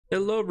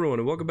Hello everyone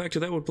and welcome back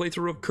to that one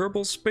playthrough of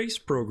Kerbal Space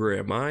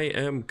Program. I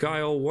am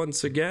Kyle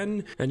once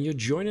again, and you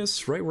join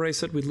us right where I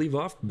said we'd leave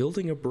off,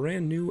 building a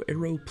brand new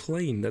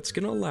aeroplane that's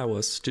going to allow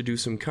us to do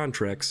some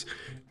contracts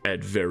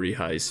at very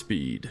high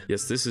speed.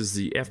 Yes, this is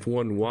the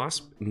F1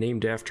 Wasp,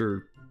 named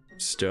after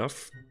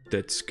stuff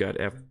that's got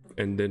F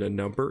and then a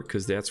number,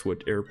 because that's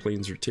what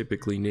airplanes are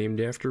typically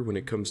named after when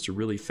it comes to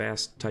really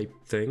fast type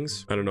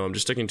things. I don't know, I'm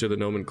just sticking to the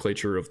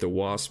nomenclature of the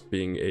wasp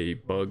being a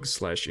bug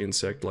slash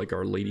insect like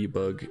our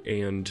ladybug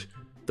and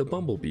the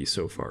bumblebee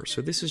so far.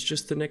 So this is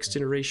just the next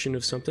iteration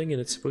of something,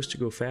 and it's supposed to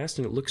go fast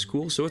and it looks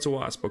cool, so it's a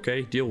wasp,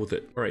 okay? Deal with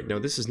it. Alright, now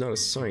this is not a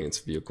science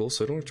vehicle,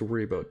 so I don't have to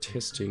worry about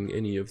testing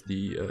any of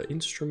the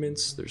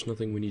instruments. There's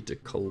nothing we need to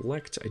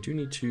collect. I do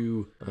need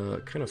to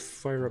kind of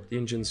fire up the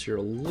engines here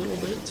a little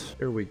bit.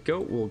 There we go.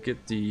 We'll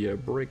get the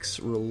brakes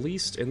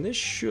released, and this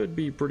should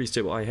be pretty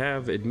stable. I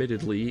have,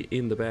 admittedly,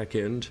 in the back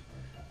end,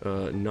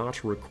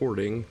 not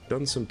recording,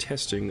 done some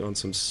testing on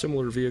some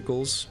similar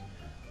vehicles.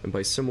 And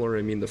by similar,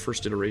 I mean the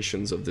first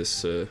iterations of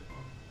this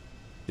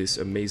this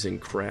amazing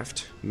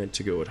craft meant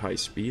to go at high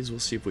speeds. We'll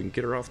see if we can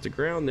get her off the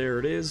ground. There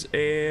it is,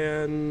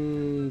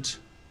 and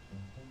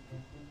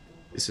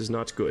this is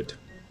not good.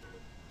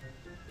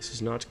 This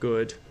is not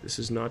good. This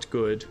is not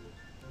good.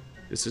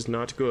 This is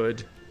not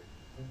good.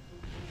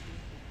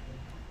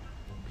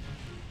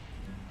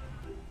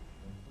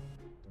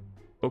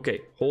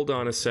 Okay, hold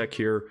on a sec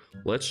here.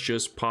 Let's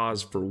just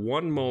pause for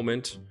one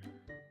moment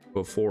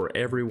before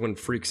everyone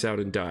freaks out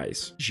and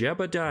dies.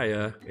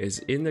 Jebediah is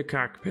in the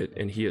cockpit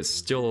and he is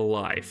still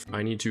alive.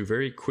 I need to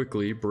very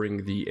quickly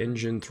bring the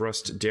engine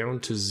thrust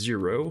down to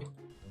 0.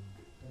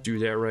 Do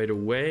that right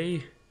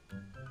away,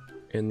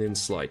 and then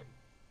slide.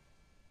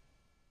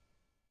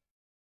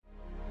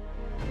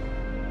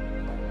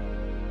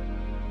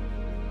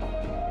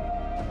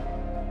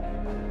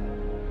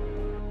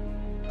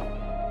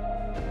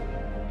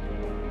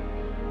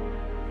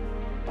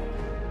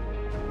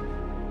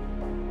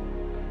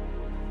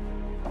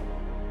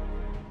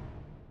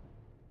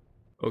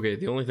 Okay,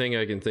 the only thing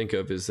I can think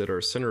of is that our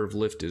center of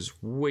lift is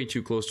way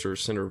too close to our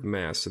center of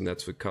mass, and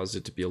that's what caused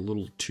it to be a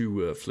little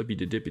too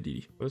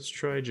flippy-de-dippity. Let's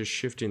try just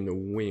shifting the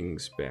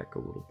wings back a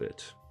little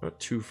bit. Not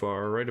too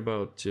far, right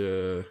about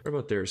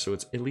there, so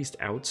it's at least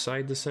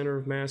outside the center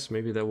of mass.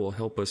 Maybe that will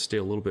help us stay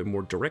a little bit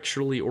more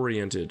directionally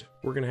oriented.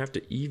 We're gonna have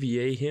to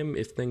EVA him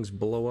if things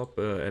blow up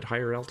at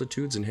higher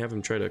altitudes and have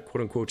him try to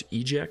quote-unquote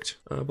eject.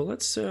 But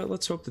let's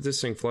hope that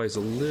this thing flies a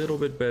little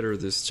bit better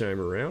this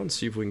time around.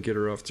 See if we can get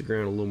her off the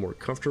ground a little more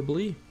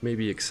comfortably.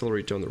 Maybe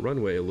accelerate down the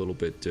runway a little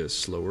bit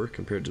slower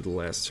compared to the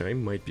last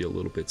time. Might be a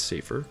little bit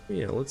safer.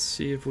 Yeah, let's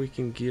see if we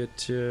can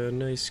get a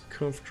nice,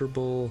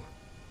 comfortable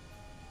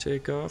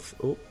takeoff.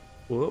 Oh,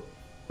 whoop.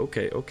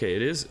 Okay,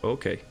 it is.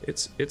 Okay,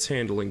 it's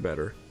handling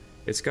better.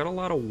 It's got a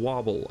lot of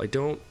wobble.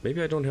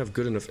 Maybe I don't have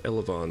good enough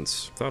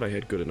elevons. Thought I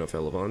had good enough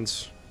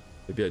elevons.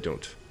 Maybe I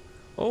don't.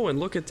 Oh, and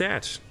look at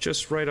that.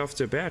 Just right off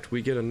the bat,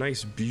 we get a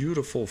nice,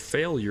 beautiful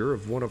failure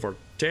of one of our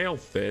tail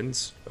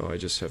fins. Oh, I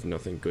just have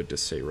nothing good to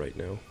say right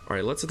now. All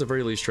right, let's at the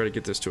very least try to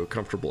get this to a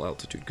comfortable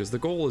altitude, because the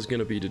goal is going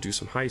to be to do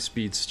some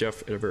high-speed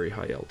stuff at a very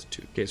high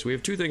altitude. Okay, so we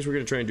have two things we're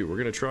going to try and do. We're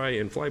going to try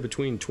and fly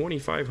between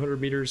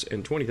 2,500 meters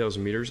and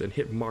 20,000 meters and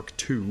hit Mach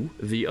 2.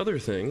 The other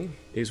thing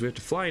is we have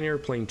to fly an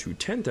airplane to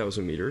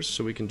 10,000 meters,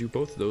 so we can do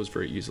both of those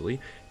very easily.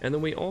 And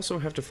then we also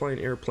have to fly an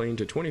airplane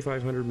to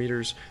 2,500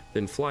 meters,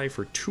 then fly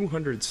for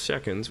 200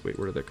 seconds. Wait,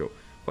 where did that go?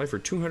 Fly for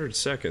 200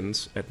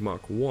 seconds at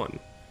Mach 1.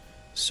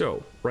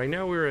 So, right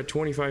now we're at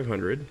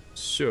 2,500,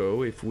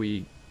 so if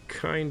we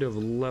kind of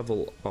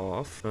level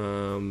off,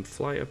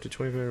 fly up to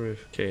 2,500,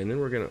 okay, and then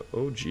we're gonna,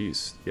 oh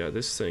geez, yeah,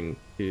 this thing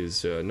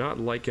is not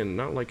liking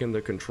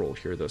the control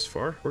here thus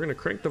far. We're gonna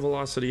crank the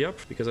velocity up,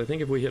 because I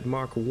think if we hit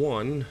Mach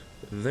 1,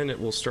 then it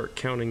will start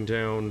counting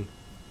down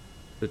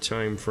the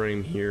time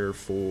frame here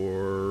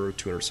for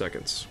 200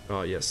 seconds.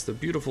 Ah, yes, the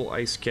beautiful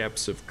ice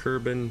caps of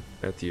Kerbin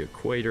at the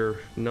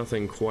equator.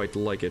 Nothing quite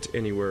like it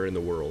anywhere in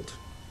the world.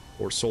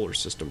 Or solar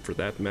system, for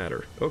that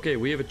matter. Okay,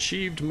 we have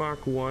achieved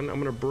Mach 1. I'm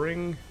gonna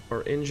bring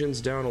our engines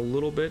down a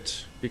little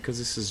bit, because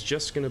this is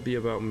just gonna be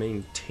about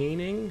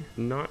maintaining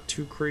not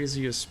too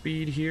crazy a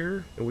speed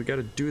here. And we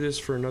gotta do this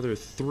for another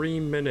 3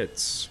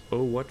 minutes.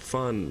 Oh, what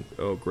fun.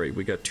 Oh, great,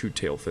 we got 2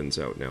 tail fins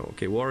out now.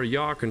 Okay, well, our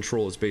yaw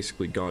control has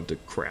basically gone to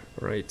crap.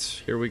 All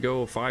right, here we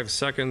go, 5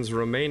 seconds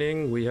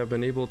remaining. We have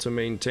been able to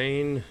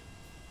maintain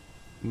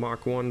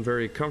Mach 1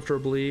 very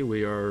comfortably.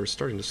 We are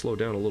starting to slow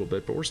down a little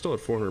bit, but we're still at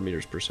 400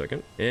 meters per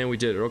second. And we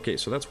did it. Okay,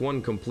 so that's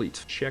one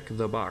complete. Check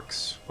the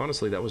box.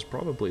 Honestly, that was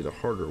probably the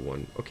harder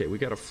one. Okay, we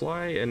gotta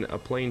fly a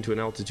plane to an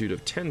altitude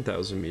of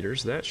 10,000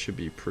 meters. That should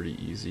be pretty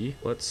easy.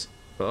 Let's...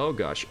 oh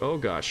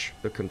gosh,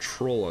 the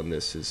control on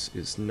this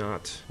is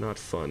not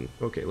fun.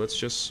 Okay, let's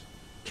just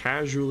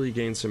casually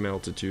gain some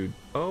altitude.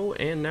 Oh,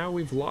 and now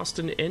we've lost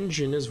an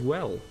engine as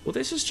well. Well,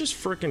 this is just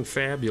freaking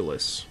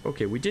fabulous.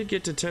 Okay, we did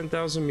get to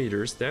 10,000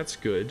 meters. That's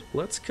good.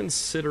 Let's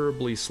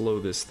considerably slow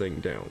this thing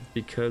down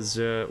because,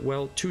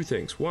 well, 2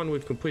 things. One,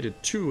 we've completed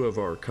 2 of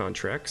our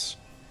contracts,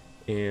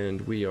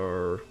 and we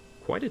are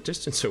quite a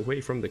distance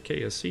away from the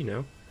KSC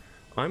now.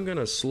 I'm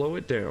gonna slow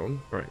it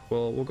down. All right,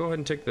 well, we'll go ahead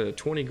and take the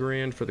 20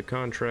 grand for the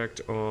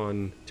contract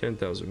on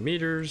 10,000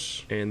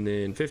 meters, and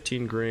then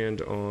 15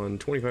 grand on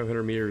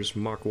 2,500 meters,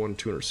 Mach 1,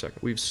 200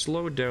 seconds. We've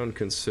slowed down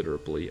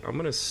considerably. I'm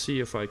gonna see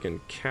if I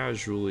can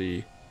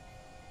casually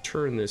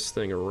turn this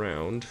thing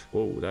around.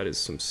 Whoa, that is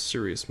some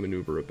serious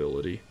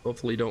maneuverability.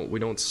 Hopefully we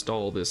don't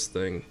stall this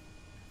thing.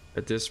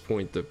 At this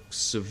point, the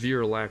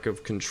severe lack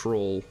of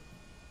control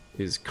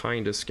is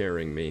kind of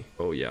scaring me.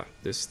 Oh yeah,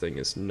 this thing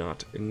is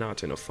not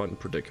in a fun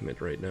predicament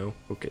right now.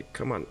 Okay,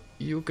 come on.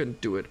 You can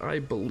do it. I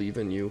believe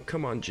in you.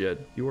 Come on,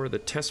 Jed. You are the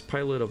test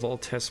pilot of all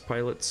test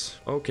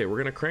pilots. Okay, we're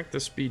gonna crank the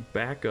speed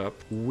back up.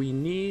 We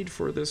need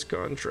for this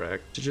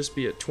contract to just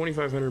be at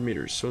 2,500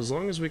 meters. So as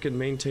long as we can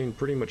maintain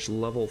pretty much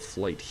level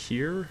flight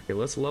here. Okay,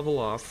 let's level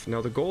off.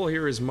 Now the goal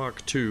here is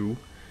Mach 2.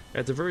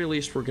 At the very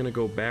least, we're going to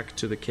go back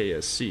to the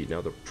KSC. Now,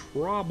 the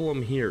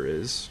problem here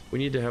is we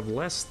need to have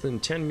less than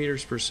 10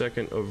 meters per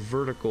second of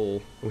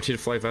vertical. We need to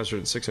fly faster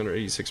than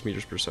 686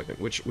 meters per second,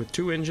 which with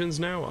 2 engines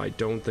now, I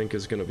don't think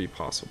is going to be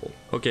possible.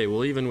 Okay,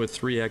 well, even with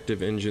 3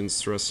 active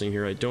engines thrusting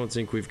here, I don't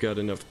think we've got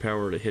enough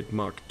power to hit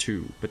Mach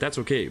 2. But that's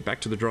okay.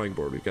 Back to the drawing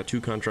board. We've got 2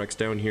 contracts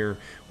down here.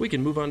 We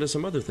can move on to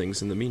some other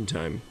things in the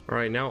meantime. All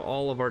right, now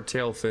all of our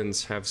tail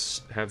fins have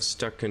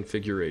stuck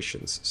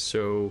configurations.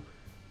 So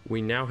we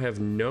now have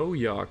no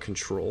yaw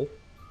control,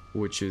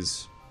 which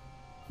is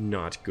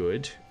not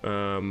good.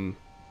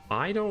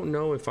 I don't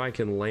know if I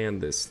can land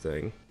this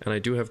thing. And I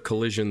do have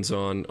collisions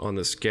on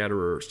the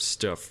scatterer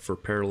stuff for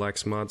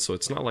parallax mod, so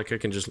it's not like I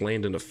can just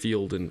land in a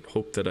field and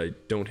hope that I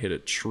don't hit a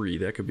tree.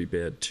 That could be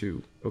bad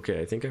too. Okay,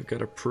 I think I've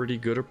got a pretty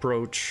good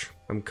approach.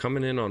 I'm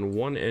coming in on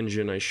 1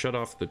 engine. I shut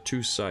off the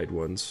 2 side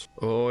ones.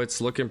 Oh, it's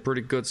looking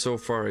pretty good so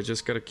far. I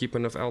just gotta keep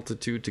enough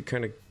altitude to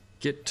kind of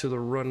get to the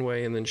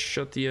runway and then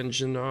shut the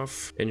engine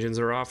off. Engines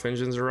are off,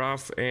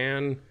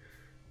 and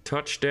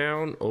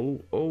touchdown.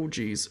 Oh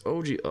geez,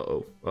 oh,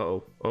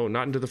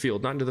 not into the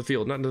field,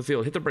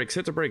 hit the brakes,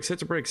 hit the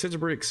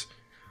brakes.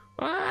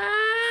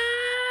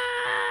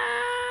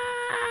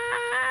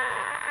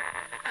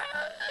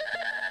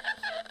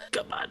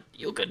 Come on,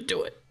 you can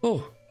do it.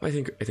 Oh, I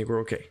think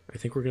we're okay. I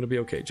think we're gonna be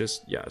okay.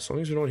 Just, yeah, as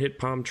long as we don't hit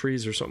palm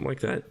trees or something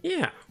like that.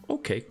 Yeah,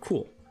 okay,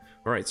 cool.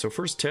 All right, so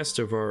first test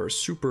of our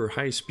super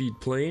high-speed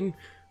plane,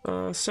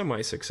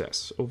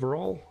 semi-success.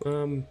 Overall,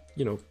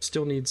 you know,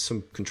 still needs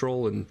some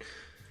control, and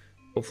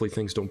hopefully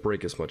things don't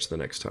break as much the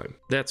next time.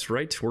 That's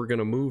right, we're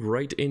gonna move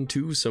right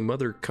into some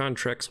other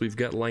contracts we've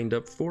got lined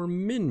up for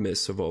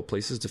Minmus, of all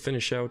places, to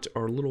finish out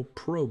our little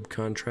probe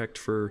contract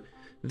for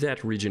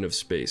that region of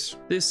space.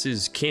 This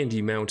is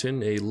Candy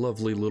Mountain, a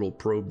lovely little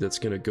probe that's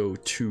gonna go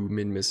to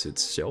Minmus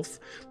itself.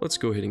 Let's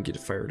go ahead and get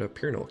it fired up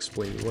here, and I'll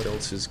explain what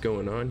else is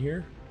going on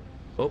here.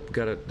 Oh,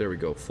 got it. There we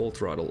go. Full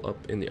throttle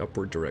up in the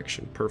upward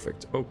direction.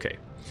 Perfect. Okay.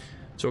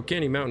 So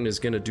Candy Mountain is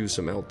going to do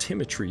some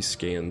altimetry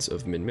scans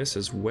of Minmus,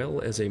 as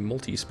well as a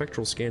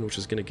multispectral scan, which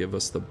is going to give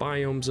us the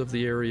biomes of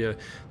the area.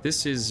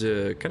 This is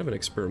kind of an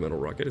experimental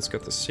rocket. It's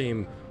got the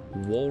same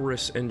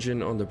Walrus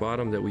engine on the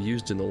bottom that we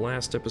used in the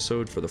last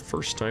episode for the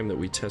first time that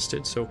we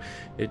tested, so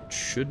it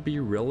should be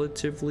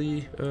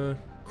relatively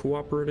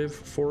cooperative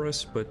for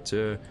us, but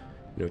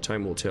you know,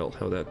 time will tell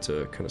how that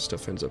kind of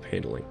stuff ends up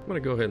handling. I'm gonna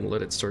go ahead and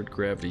let it start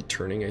gravity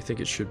turning. I think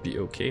it should be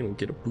okay, and we'll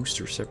get a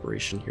booster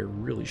separation here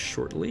really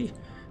shortly.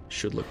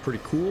 Should look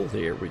pretty cool.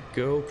 There we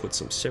go. Put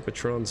some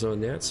Sepatrons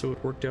on that so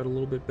it worked out a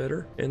little bit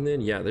better. And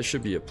then, yeah, this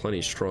should be a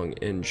plenty strong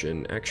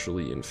engine.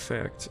 Actually, in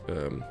fact,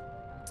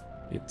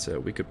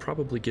 we could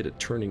probably get it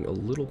turning a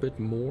little bit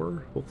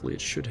more. Hopefully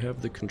it should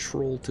have the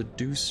control to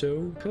do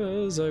so,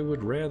 because I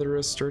would rather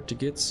us start to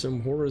get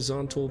some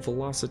horizontal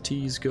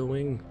velocities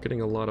going. Getting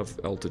a lot of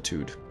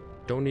altitude.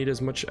 Don't need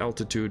as much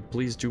altitude.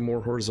 Please do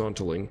more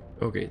horizontaling.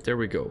 Okay, there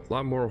we go. A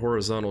lot more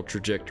horizontal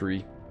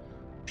trajectory.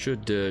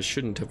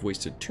 Shouldn't have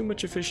wasted too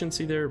much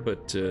efficiency there,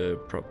 but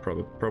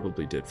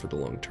probably did for the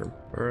long term.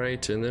 All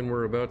right, and then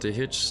we're about to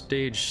hit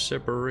stage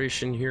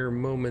separation here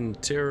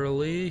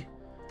momentarily.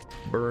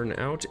 Burn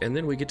out, and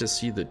then we get to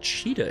see the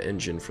Cheetah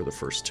engine for the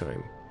first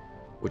time,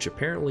 which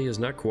apparently is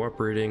not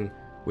cooperating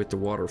with the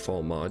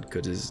waterfall mod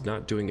because it's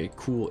not doing a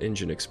cool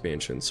engine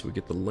expansion, so we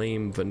get the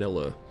lame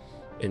vanilla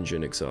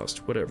engine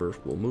exhaust. Whatever,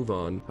 we'll move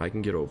on. I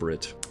can get over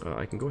it.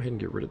 I can go ahead and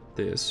get rid of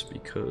this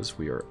because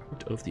we are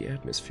out of the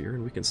atmosphere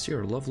and we can see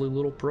our lovely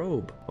little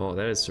probe. Oh,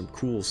 that is some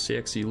cool,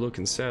 sexy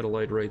looking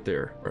satellite right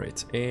there. All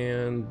right,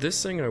 and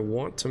this thing I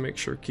want to make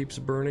sure keeps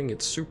burning.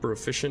 It's super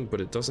efficient, but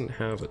it doesn't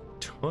have a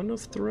ton of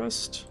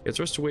thrust. Its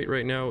thrust to weight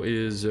right now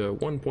is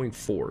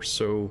 1.4,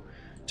 so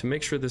to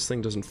make sure this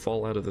thing doesn't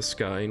fall out of the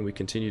sky and we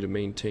continue to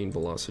maintain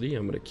velocity,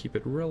 I'm going to keep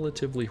it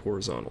relatively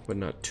horizontal, but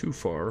not too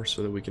far,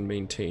 so that we can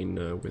maintain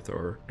with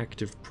our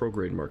active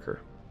prograde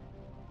marker.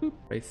 Boop.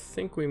 I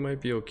think we might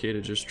be okay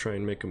to just try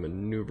and make a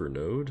maneuver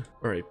node.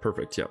 Alright,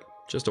 perfect, yep.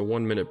 Just a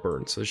 1 minute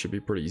burn, so this should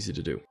be pretty easy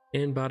to do.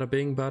 And bada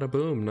bing, bada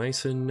boom,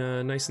 nice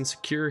and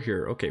secure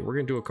here. Okay, we're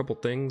going to do a couple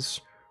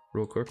things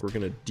real quick. We're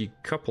going to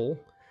decouple,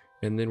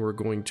 and then we're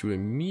going to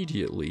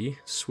immediately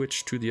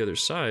switch to the other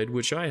side,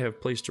 which I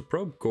have placed a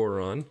probe core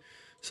on,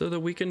 so that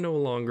we can no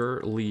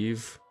longer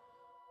leave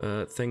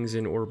things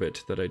in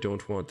orbit that I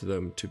don't want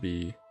them to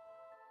be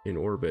in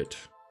orbit.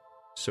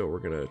 So we're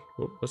gonna,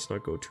 well, let's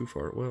not go too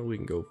far. Well, we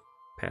can go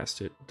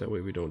past it. That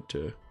way we don't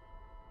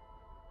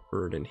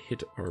burn and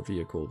hit our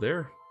vehicle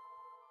there.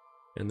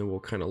 And then we'll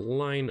kind of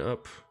line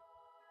up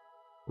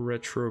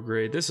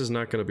retrograde. This is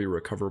not going to be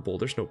recoverable.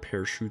 There's no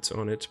parachutes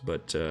on it,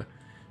 but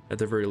at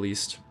the very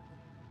least,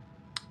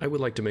 I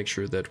would like to make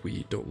sure that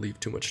we don't leave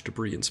too much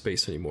debris in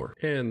space anymore.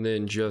 And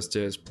then just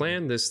as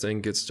planned, this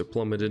thing gets to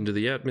plummet into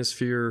the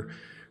atmosphere,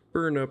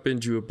 burn up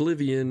into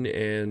oblivion,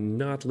 and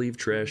not leave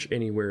trash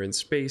anywhere in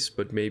space,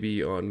 but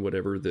maybe on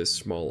whatever this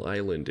small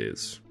island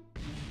is.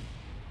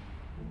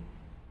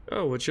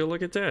 Oh, would you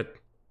look at that?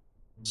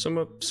 Some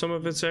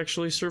of it's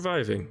actually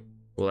surviving.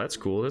 Well, that's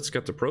cool. That's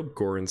got the probe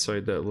core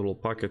inside that little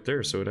pocket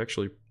there, so it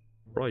actually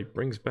probably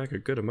brings back a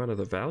good amount of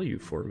the value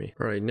for me.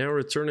 All right, now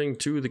returning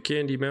to the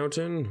Candy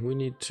Mountain, we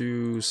need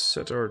to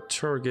set our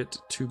target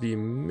to be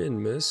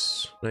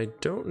Minmus. And I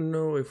don't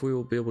know if we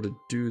will be able to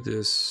do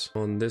this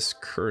on this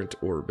current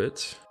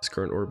orbit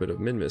of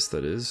Minmus,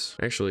 that is.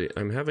 Actually,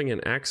 I'm having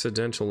an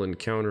accidental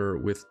encounter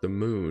with the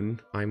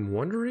moon. I'm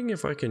wondering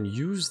if I can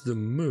use the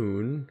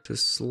moon to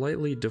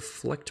slightly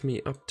deflect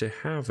me up to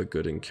have a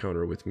good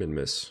encounter with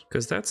Minmus.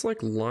 Because that's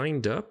like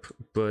lined up,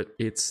 but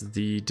it's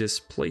the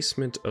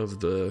displacement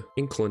of the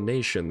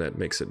inclination that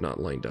makes it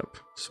not lined up.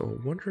 So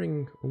I'm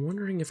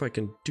wondering if I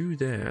can do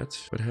that,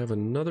 but have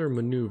another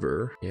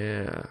maneuver.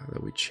 Yeah,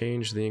 that we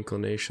change the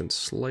inclination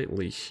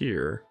slightly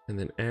here, and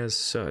then as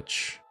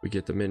such, we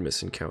get the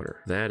Minmus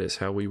encounter. That is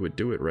how we would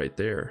do it right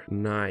there.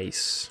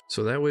 Nice.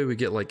 So that way we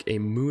get like a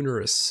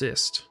mooner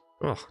assist.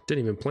 Oh,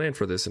 didn't even plan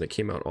for this and it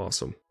came out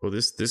awesome. Well,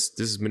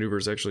 this maneuver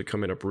is actually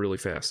coming up really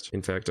fast.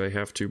 In fact, I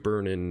have to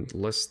burn in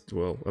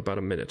about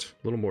a minute.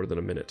 A little more than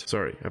a minute.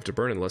 Sorry, I have to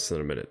burn in less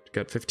than a minute.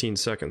 Got 15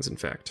 seconds, in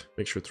fact.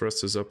 Make sure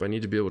thrust is up. I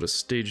need to be able to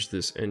stage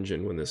this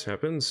engine when this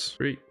happens.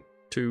 3,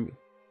 2,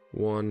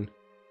 1,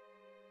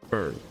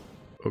 burn.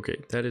 Okay,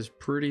 that is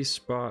pretty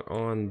spot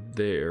on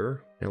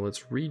there. Now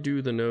let's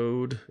redo the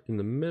node in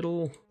the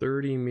middle,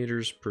 30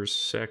 meters per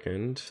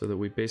second, so that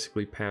we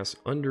basically pass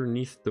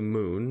underneath the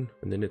moon,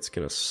 and then it's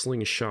gonna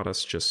slingshot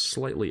us just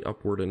slightly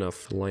upward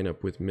enough to line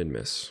up with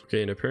Minmus.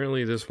 Okay, and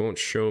apparently this won't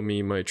show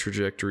me my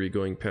trajectory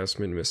going past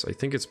Minmus. I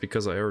think it's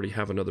because I already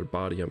have another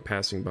body I'm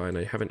passing by, and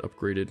I haven't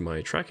upgraded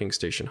my tracking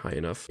station high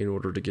enough in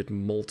order to get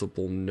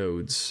multiple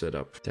nodes set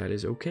up. That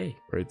is okay.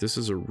 All right, this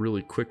is a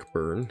really quick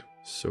burn.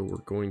 So we're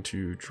going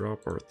to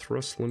drop our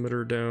thrust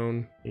limiter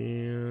down,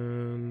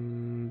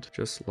 and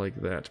just like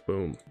that,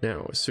 boom.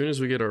 Now, as soon as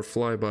we get our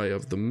flyby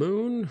of the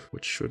moon,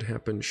 which should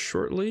happen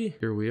shortly,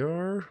 here we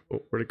are.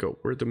 Oh, where'd it go?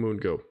 Where'd the moon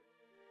go?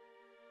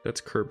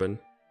 That's Kerbin.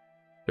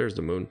 There's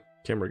the moon.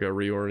 Camera got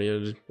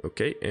reoriented.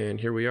 Okay,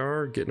 and here we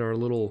are, getting our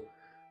little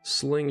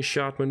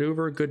slingshot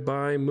maneuver.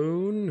 Goodbye,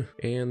 moon.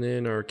 And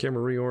then our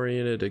camera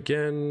reoriented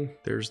again.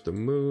 There's the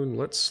moon.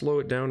 Let's slow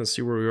it down and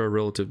see where we are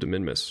relative to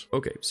Minmus.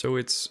 Okay, so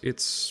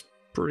it's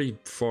pretty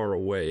far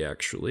away,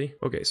 actually.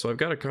 Okay, so I've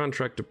got a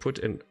contract to put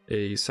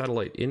a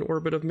satellite in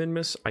orbit of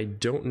Minmus. I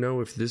don't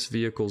know if this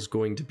vehicle's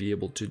going to be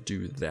able to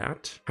do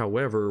that.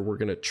 However, we're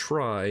going to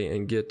try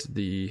and get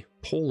the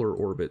polar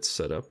orbit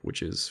set up,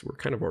 which is, we're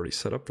kind of already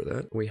set up for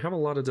that. We have a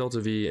lot of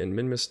delta V, and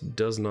Minmus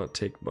does not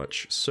take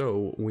much,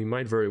 so we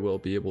might very well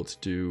be able to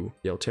do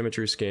the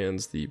altimetry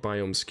scans, the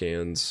biome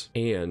scans,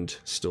 and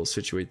still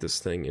situate this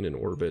thing in an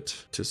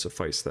orbit to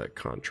suffice that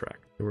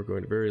contract. And we're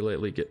going to very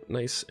lightly get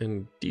nice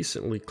and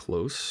decently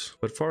close,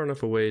 but far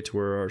enough away to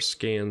where our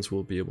scans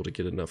will be able to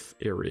get enough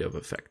area of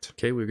effect.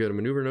 Okay, we've got a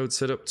maneuver node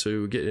set up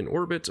to get in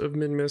orbit of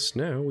Minmus.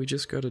 Now we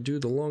just got to do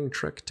the long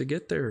trek to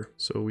get there.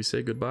 So we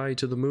say goodbye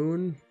to the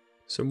moon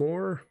some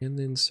more, and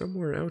then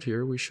somewhere out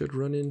here we should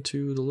run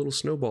into the little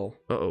snowball.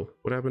 Uh-oh,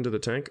 what happened to the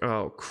tank?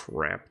 Oh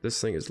crap,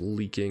 this thing is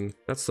leaking.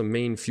 That's the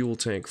main fuel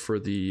tank for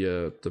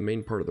the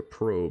main part of the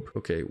probe.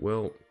 Okay,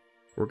 well,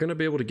 we're gonna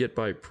be able to get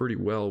by pretty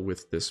well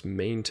with this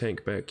main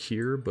tank back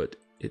here, but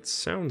it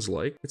sounds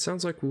like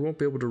we won't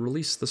be able to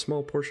release the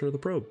small portion of the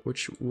probe,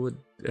 which would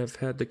have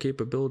had the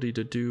capability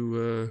to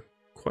do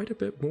quite a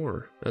bit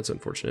more. That's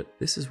unfortunate.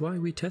 This is why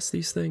we test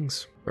these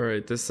things.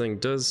 Alright, this thing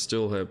does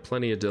still have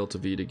plenty of delta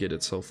V to get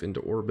itself into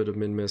orbit of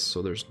Minmus,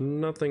 so there's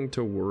nothing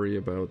to worry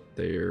about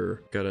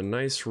there. Got a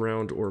nice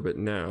round orbit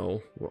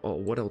now. Oh,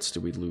 what else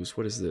did we lose?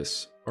 What is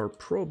this? Our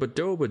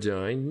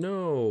Probodobodine?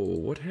 No!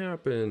 What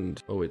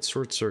happened? Oh, it's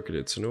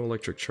short-circuited, so no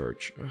electric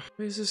charge. Ugh,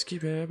 why does this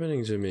keep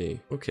happening to me?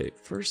 Okay,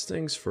 first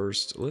things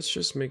first, let's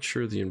just make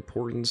sure the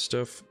important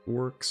stuff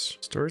works.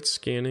 Start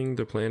scanning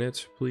the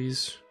planet,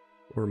 please.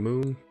 Or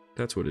moon.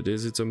 That's what it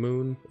is, it's a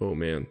moon. Oh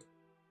man,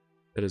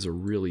 that is a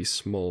really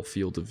small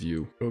field of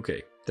view.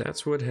 Okay,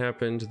 that's what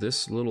happened.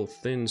 This little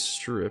thin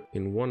strip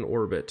in one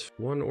orbit.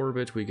 One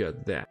orbit, we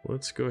got that.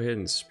 Let's go ahead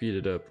and speed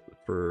it up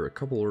for a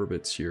couple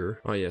orbits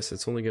here. Oh yes,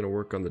 it's only going to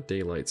work on the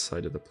daylight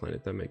side of the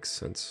planet. That makes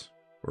sense.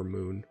 or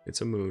moon.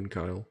 It's a moon,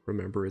 Kyle.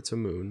 Remember, it's a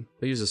moon.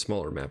 I use a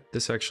smaller map.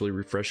 This actually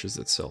refreshes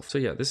itself. So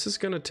yeah, this is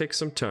gonna take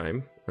some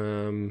time.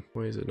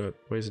 Why is it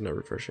not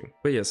refreshing?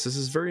 But yes, this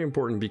is very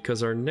important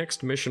because our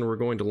next mission we're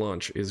going to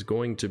launch is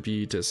going to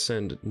be to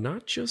send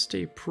not just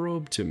a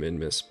probe to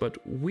Minmus, but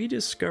we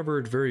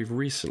discovered very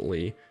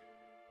recently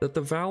that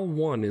the Val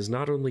 1 is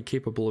not only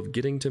capable of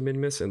getting to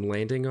Minmus and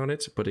landing on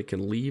it, but it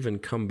can leave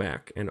and come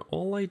back. And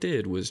all I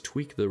did was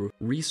tweak the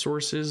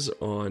resources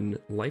on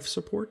life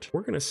support.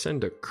 We're going to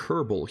send a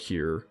Kerbal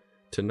here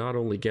to not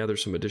only gather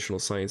some additional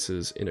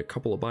sciences in a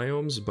couple of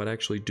biomes, but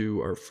actually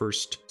do our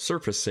first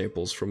surface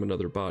samples from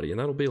another body. And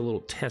that'll be a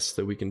little test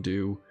that we can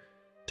do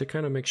to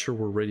kind of make sure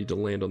we're ready to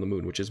land on the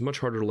moon, which is much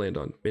harder to land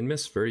on.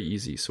 Minmus, very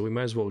easy, so we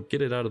might as well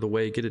get it out of the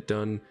way, get it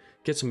done,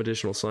 get some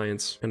additional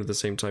science, and at the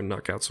same time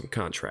knock out some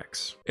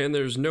contracts. And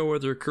there's no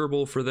other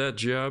Kerbal for that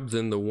job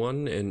than the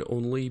one and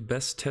only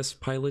best test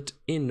pilot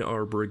in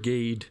our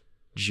brigade,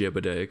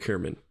 Jebediah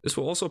Kerbin. This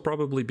will also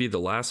probably be the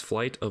last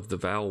flight of the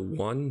Val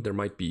 1. There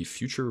might be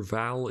future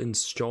Val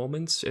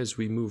installments as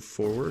we move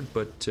forward,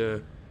 but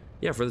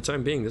yeah, for the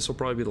time being, this will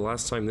probably be the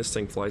last time this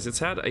thing flies. It's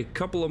had a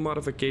couple of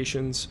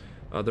modifications.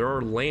 There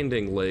are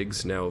landing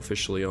legs now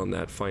officially on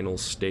that final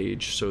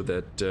stage, so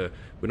that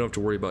we don't have to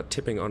worry about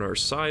tipping on our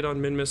side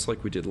on Minmus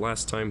like we did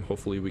last time.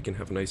 Hopefully we can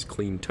have a nice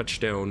clean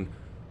touchdown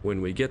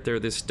when we get there.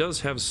 This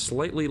does have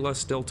slightly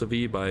less delta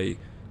V by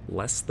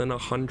less than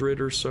 100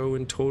 or so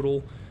in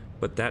total,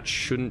 but that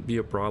shouldn't be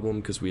a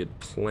problem because we had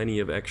plenty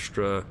of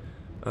extra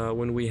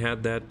when we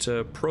had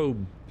that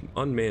probe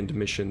unmanned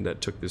mission that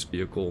took this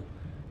vehicle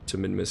to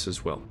Minmus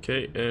as well.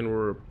 Okay, and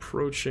we're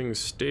approaching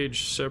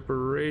stage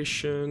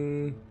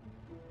separation.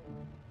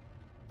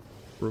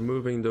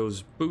 Removing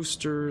those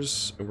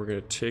boosters, and we're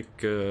going to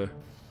take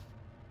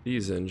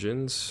these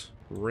engines,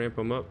 ramp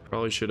them up.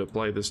 Probably should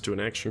apply this to an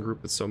action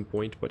group at some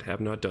point, but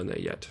have not done that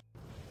yet.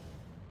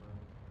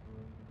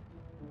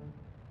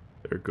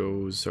 There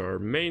goes our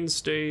main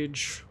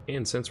stage,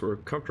 and since we're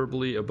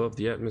comfortably above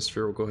the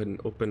atmosphere, we'll go ahead and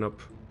open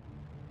up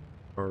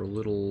our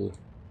little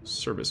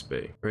service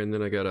bay. All right, and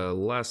then I got a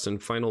last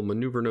and final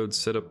maneuver node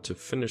set up to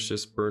finish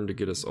this burn to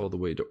get us all the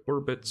way to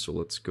orbit, so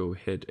let's go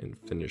ahead and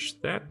finish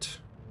that.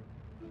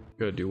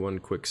 Gotta do one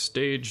quick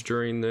stage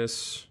during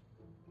this,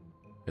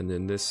 and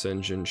then this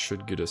engine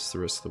should get us the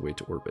rest of the way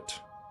to orbit.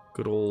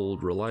 Good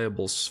old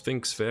reliable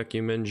Sphinx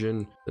vacuum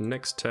engine. The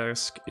next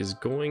task is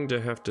going to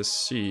have to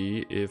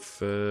see if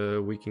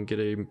we can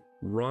get a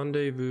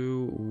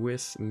rendezvous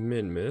with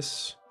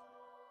Minmus.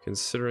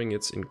 Considering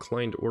its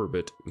inclined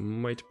orbit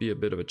might be a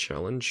bit of a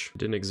challenge.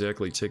 Didn't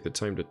exactly take the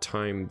time to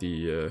time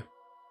the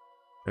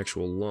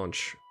actual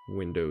launch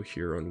window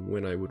here on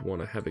when I would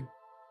want to have it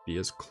be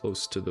as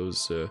close to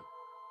those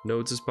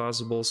nodes as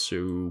possible,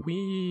 so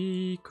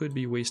we could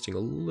be wasting a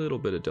little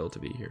bit of delta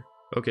V here.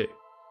 Okay,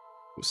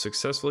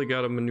 successfully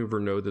got a maneuver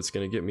node that's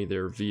going to get me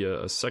there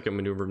via a second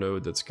maneuver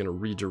node that's going to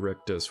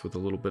redirect us with a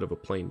little bit of a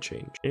plane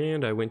change.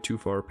 And I went too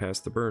far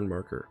past the burn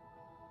marker.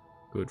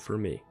 Good for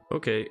me.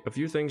 Okay, a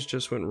few things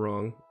just went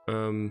wrong.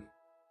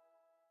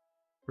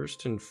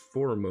 First and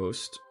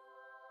foremost,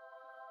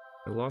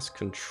 I lost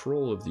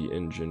control of the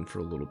engine for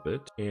a little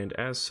bit, and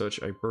as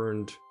such I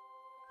burned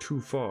too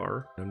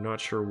far. I'm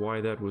not sure why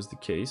that was the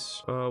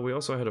case. We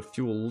also had a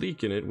fuel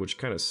leak in it, which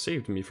kind of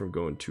saved me from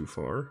going too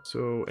far.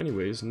 So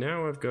anyways,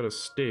 now I've got a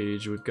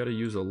stage. We've got to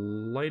use a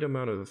light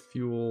amount of the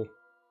fuel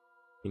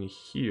in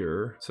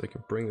here so I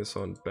can bring this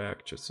on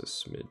back just a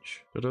smidge.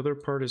 That other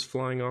part is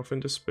flying off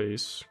into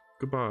space.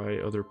 Goodbye,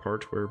 other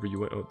part, wherever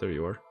you went. Oh, there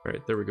you are. All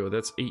right, there we go.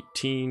 That's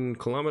 18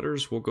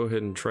 kilometers. We'll go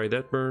ahead and try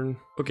that burn.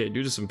 Okay,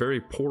 due to some very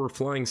poor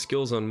flying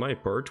skills on my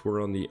part,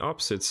 we're on the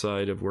opposite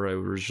side of where I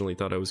originally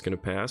thought I was going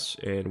to pass,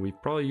 and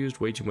we've probably used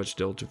way too much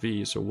delta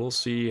V, so we'll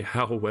see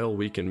how well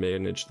we can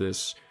manage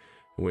this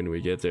when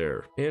we get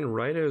there. And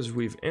right as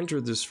we've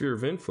entered the sphere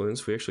of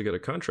influence, we actually got a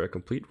contract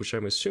complete, which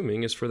I'm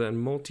assuming is for that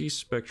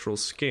multispectral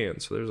scan.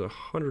 So there's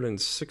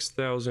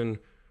 106,000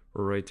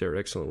 right there.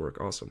 Excellent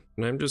work. Awesome.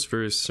 And I'm just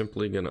very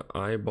simply going to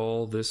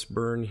eyeball this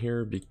burn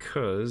here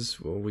because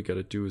all we got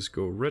to do is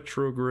go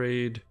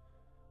retrograde,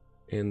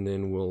 and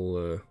then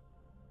we'll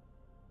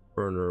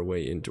burn our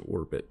way into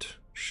orbit.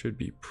 Should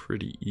be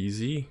pretty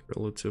easy.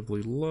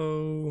 Relatively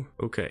low.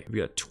 Okay, we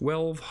got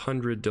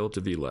 1200 delta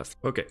V left.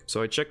 Okay,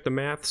 so I checked the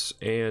maths,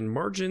 and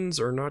margins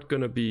are not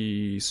going to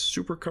be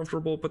super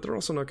comfortable, but they're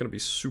also not going to be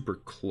super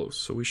close,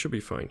 so we should be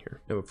fine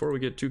here. Now, before we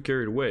get too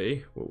carried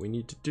away, what we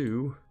need to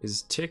do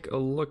is take a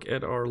look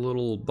at our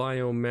little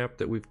biome map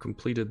that we've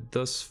completed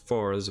thus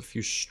far. There's a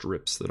few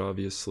strips that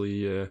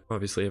obviously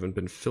haven't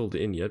been filled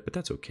in yet, but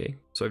that's okay.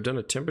 So I've done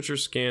a temperature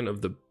scan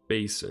of the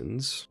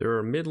basins. There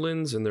are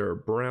midlands and there are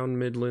brown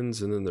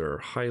midlands, and then there are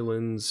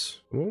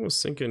highlands. I'm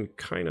almost thinking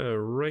kind of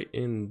right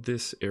in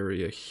this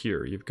area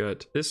here. You've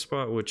got this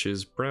spot, which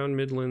is brown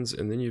midlands,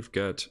 and then you've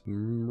got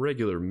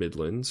regular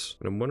midlands.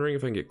 And I'm wondering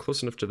if I can get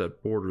close enough to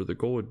that border. The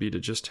goal would be to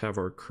just have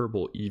our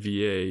Kerbal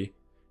EVA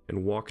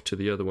and walk to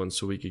the other one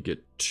so we could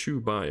get 2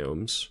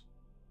 biomes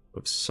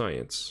of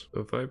science.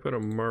 So if I put a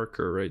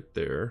marker right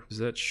there, does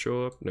that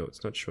show up? No,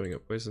 it's not showing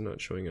up. Why is it not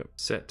showing up?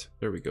 Set.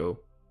 There we go.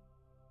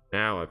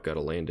 Now I've got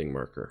a landing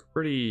marker.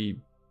 Pretty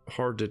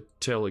hard to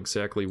tell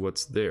exactly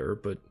what's there,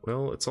 but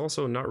well, it's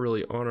also not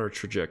really on our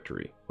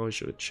trajectory. Probably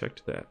should have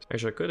checked that.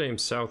 Actually, I could aim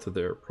south of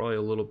there, probably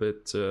a little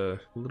bit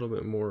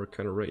more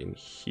kind of right in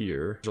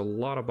here. There's a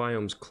lot of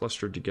biomes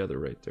clustered together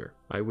right there.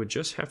 I would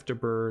just have to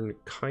burn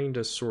kind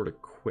of sort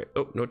of quick.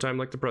 Oh, no time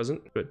like the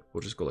present, but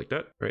we'll just go like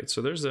that. All right,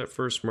 so there's that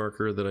first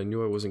marker that I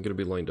knew I wasn't going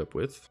to be lined up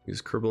with.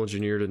 Use Kerbal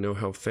Engineer to know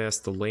how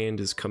fast the land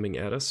is coming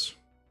at us.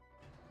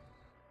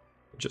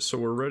 Just so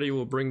we're ready,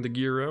 we'll bring the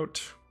gear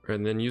out.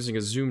 And then using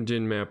a zoomed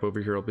in map over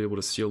here, I'll be able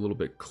to see a little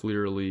bit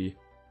clearly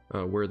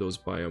where those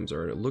biomes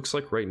are. And it looks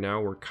like right now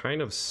we're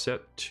kind of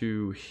set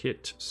to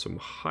hit some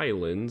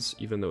highlands,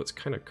 even though it's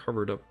kind of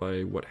covered up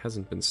by what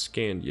hasn't been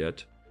scanned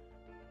yet.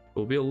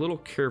 We'll be a little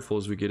careful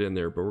as we get in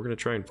there, but we're going to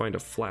try and find a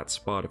flat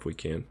spot if we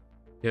can.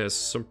 Yes,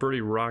 some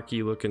pretty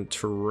rocky looking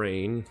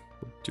terrain.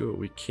 We'll do what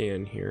we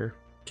can here.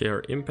 Okay,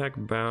 our impact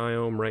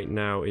biome right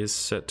now is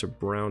set to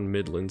brown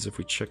midlands if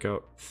we check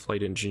out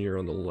Flight Engineer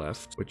on the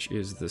left, which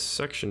is the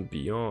section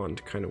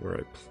beyond kind of where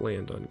I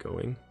planned on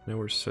going. Now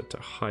we're set to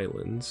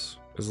highlands.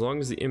 As long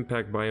as the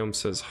impact biome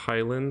says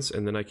highlands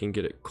and then I can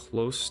get it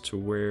close to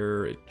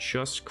where it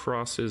just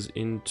crosses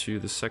into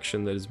the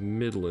section that is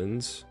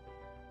midlands,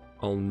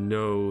 I'll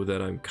know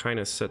that I'm kind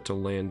of set to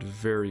land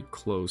very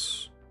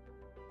close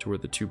to where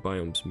the two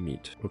biomes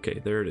meet.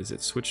 Okay, there it is.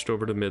 It switched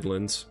over to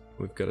midlands.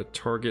 We've got a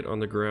target on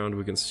the ground.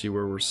 We can see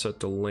where we're set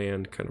to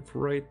land kind of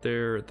right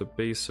there at the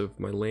base of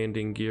my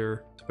landing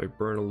gear. If I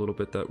burn a little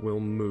bit, that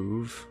will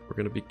move. We're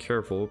going to be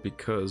careful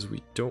because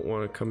we don't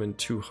want to come in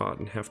too hot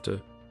and have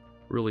to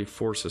really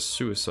force a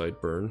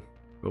suicide burn.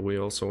 But we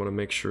also want to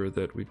make sure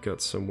that we've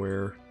got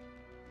somewhere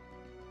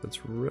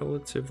that's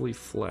relatively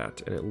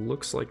flat. And it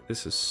looks like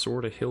this is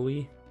sort of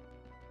hilly.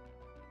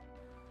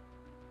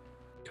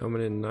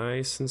 Coming in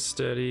nice and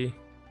steady.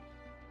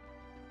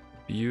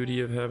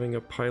 Beauty of having a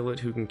pilot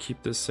who can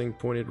keep this thing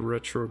pointed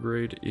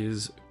retrograde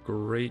is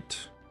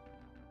great.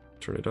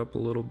 Turn it up a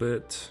little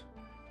bit.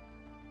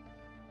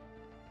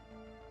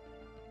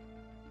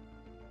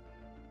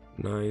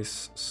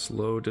 Nice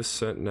slow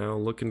descent now.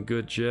 Looking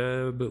good,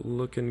 Jeb.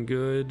 Looking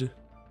good.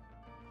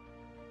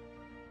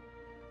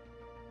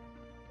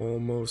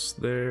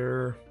 Almost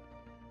there.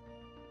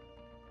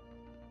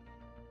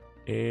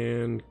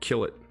 And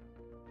kill it.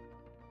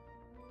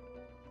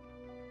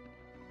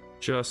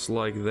 Just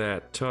like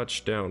that.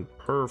 Touchdown.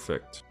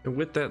 Perfect. And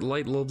with that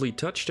light, lovely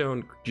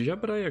touchdown,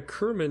 Jebediah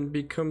Kerbin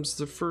becomes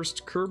the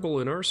first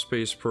Kerbal in our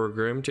space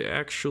program to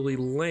actually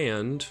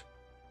land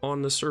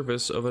on the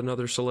surface of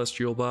another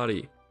celestial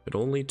body. It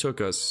only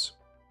took us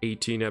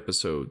 18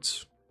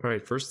 episodes.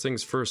 Alright, first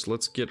things first,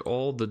 let's get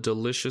all the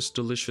delicious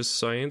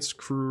science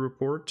crew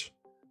report.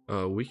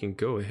 We can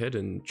go ahead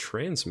and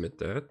transmit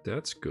that.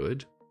 That's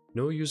good.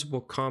 No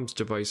usable comms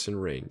device in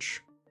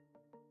range.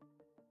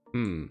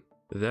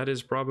 That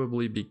is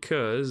probably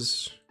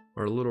because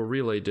our little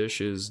relay dish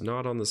is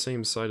not on the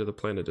same side of the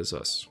planet as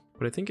us.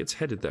 But I think it's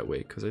headed that way,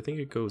 because I think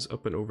it goes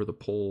up and over the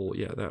pole,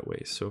 yeah, that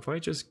way. So if I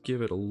just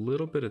give it a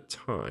little bit of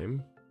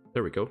time,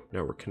 there we go,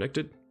 now we're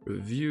connected.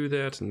 Review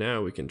that,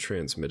 now we can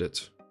transmit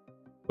it.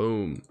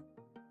 Boom.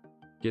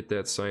 Get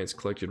that science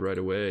collected right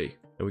away.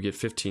 And we get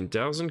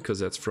 15,000, because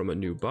that's from a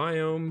new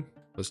biome.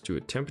 Let's do a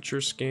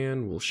temperature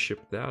scan, we'll ship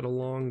that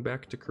along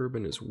back to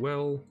Kerbin as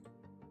well.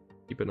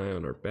 Keep an eye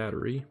on our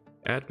battery.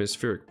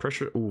 Atmospheric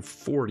pressure, oh,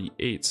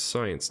 48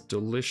 science,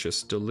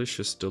 delicious.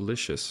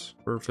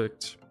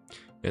 Perfect.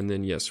 And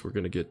then yes, we're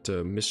gonna get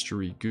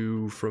mystery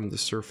goo from the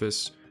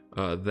surface.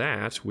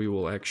 That we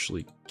will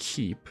actually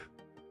keep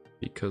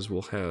because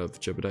we'll have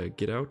Jebediah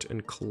get out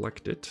and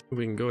collect it.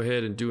 We can go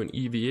ahead and do an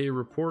EVA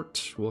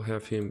report. We'll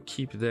have him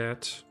keep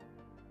that.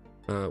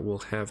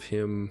 We'll have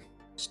him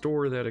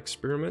store that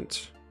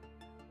experiment.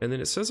 And then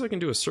it says I can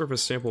do a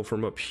surface sample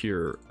from up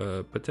here,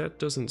 but that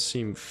doesn't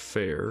seem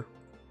fair.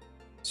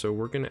 So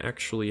we're going to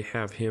actually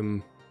have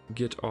him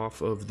get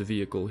off of the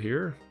vehicle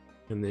here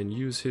and then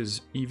use his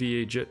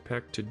EVA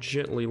jetpack to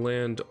gently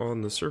land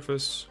on the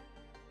surface.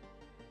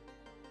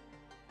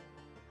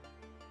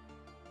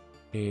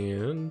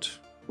 And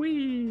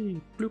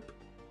whee, bloop.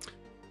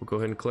 We'll go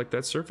ahead and collect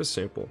that surface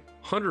sample.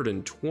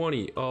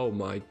 120, oh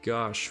my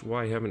gosh,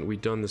 why haven't we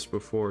done this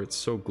before? It's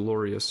so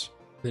glorious.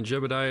 Then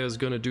Jebediah is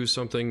going to do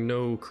something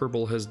no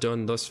Kerbal has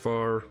done thus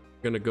far.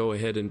 Going to go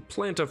ahead and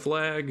plant a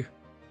flag.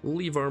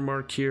 Leave our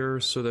mark here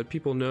so that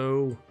people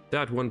know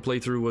that one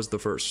playthrough was the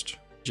first.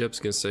 Jeb's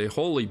gonna say,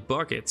 holy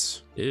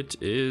buckets, it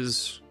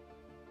is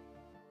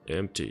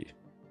empty.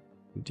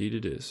 Indeed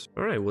it is.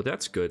 Alright, well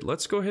that's good.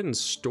 Let's go ahead and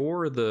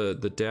store the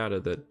data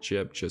that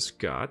Jeb just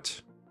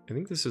got. I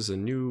think this is a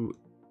new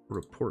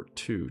report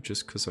too,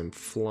 just because I'm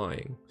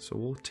flying. So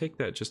we'll take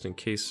that just in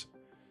case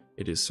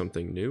it is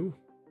something new.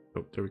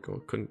 Oh, there we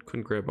go.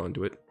 Couldn't grab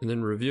onto it. And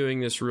then reviewing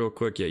this real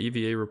quick, yeah,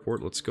 EVA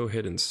report, let's go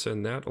ahead and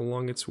send that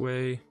along its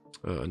way.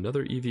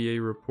 Another EVA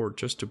report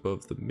just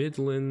above the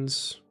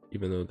Midlands,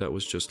 even though that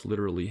was just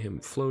literally him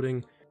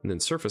floating. And then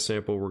surface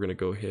sample we're going to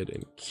go ahead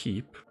and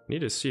keep. Need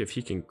to see if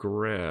he can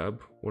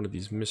grab one of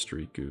these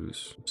mystery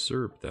goos.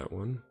 Observe that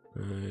one.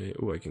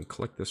 Oh, I can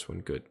collect this one.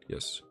 Good.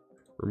 Yes.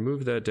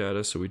 remove that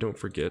data so we don't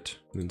forget,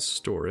 and then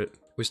store it.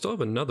 We still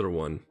have another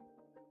one,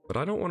 but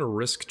I don't want to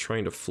risk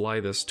trying to fly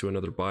this to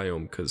another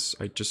biome because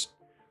I just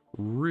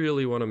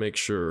really want to make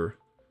sure,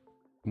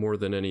 more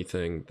than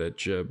anything, that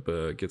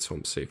Jeb gets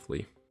home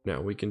safely.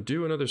 Now, we can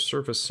do another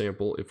surface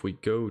sample if we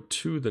go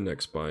to the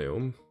next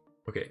biome.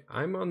 Okay,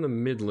 I'm on the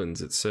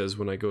Midlands, it says,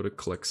 when I go to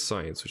collect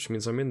science, which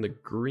means I'm in the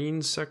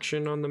green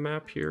section on the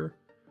map here,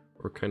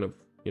 or kind of,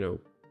 you know,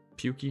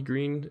 pukey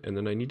green, and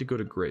then I need to go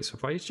to gray. So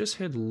if I just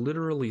head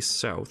literally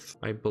south,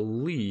 I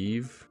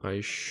believe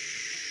I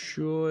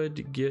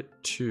should get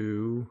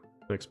to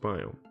next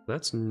biome.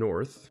 That's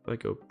north. I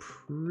go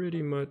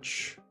pretty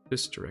much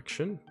this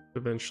direction,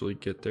 eventually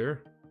get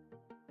there.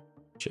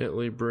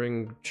 Gently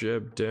bring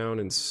Jeb down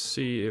and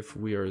see if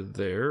we are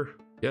there.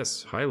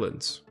 Yes,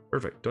 Highlands.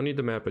 Perfect, don't need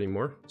the map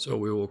anymore. So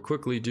we will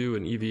quickly do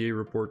an EVA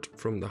report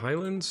from the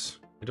Highlands.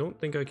 I don't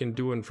think I can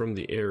do one from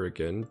the air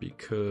again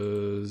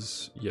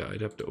because, yeah,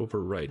 I'd have to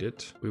overwrite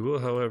it. We will,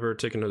 however,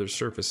 take another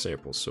surface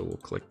sample, so we'll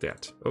click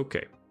that.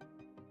 Okay,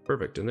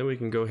 perfect, and then we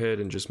can go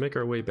ahead and just make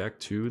our way back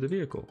to the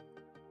vehicle.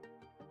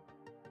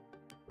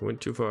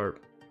 Went too far,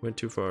 went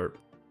too far.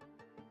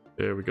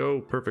 There we go,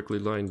 perfectly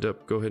lined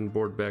up. Go ahead and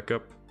board back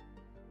up.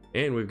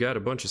 And we've got a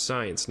bunch of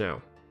science now.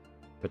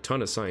 A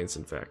ton of science,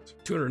 in fact.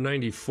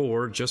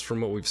 294 just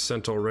from what we've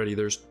sent already.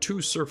 There's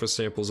 2 surface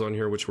samples on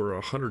here, which were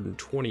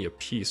 120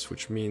 apiece,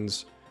 which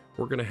means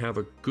we're going to have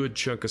a good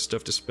chunk of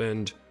stuff to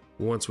spend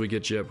once we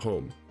get Jeb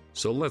home.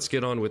 So let's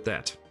get on with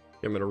that.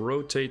 I'm going to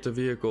rotate the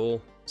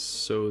vehicle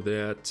so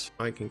that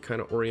I can kind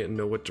of orient and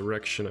know what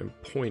direction I'm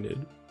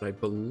pointed. I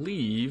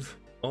believe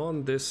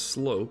on this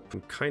slope,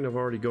 I'm kind of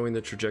already going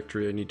the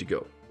trajectory I need to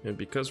go. And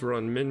because we're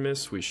on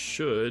Minmus, we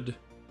should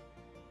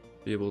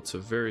be able to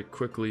very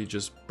quickly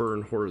just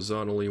burn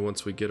horizontally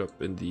once we get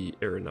up in the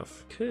air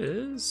enough.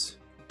 Because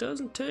it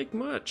doesn't take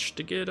much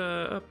to get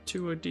up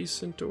to a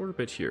decent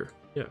orbit here.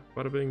 Yeah,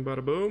 bada bing,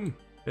 bada boom.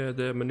 Add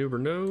that maneuver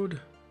node.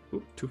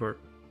 Oop, too far.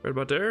 Right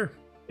about there.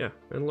 Yeah,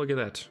 and look at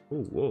that.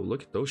 Oh, whoa,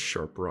 look at those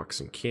sharp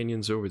rocks and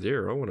canyons over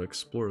there. I want to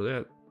explore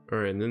that. All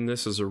right, and then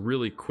this is a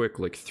really quick,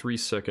 like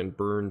 3-second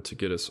burn to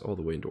get us all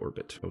the way into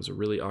orbit. That was a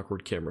really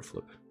awkward camera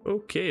flip.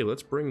 Okay,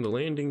 let's bring the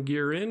landing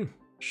gear in.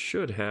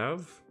 Should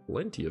have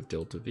plenty of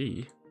delta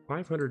V.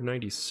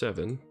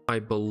 597. I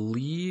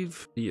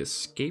believe the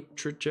escape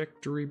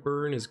trajectory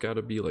burn has got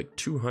to be like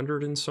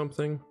 200 and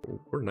something.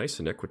 Oh, we're nice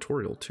and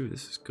equatorial too.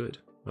 This is good.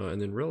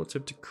 And then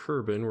relative to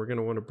Kerbin, we're going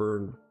to want to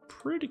burn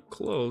pretty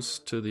close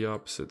to the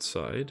opposite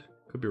side.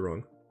 Could be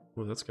wrong.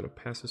 Well, that's going to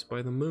pass us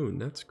by the moon.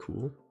 That's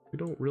cool. We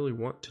don't really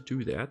want to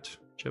do that.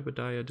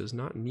 Jebediah does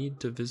not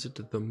need to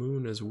visit the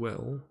moon as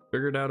well.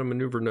 Figured out a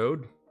maneuver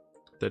node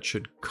that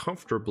should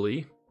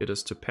comfortably get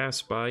us to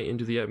pass by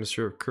into the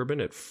atmosphere of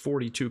Kerbin at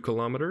 42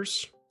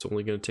 kilometers. It's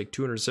only going to take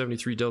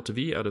 273 delta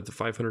V out of the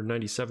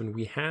 597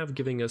 we have,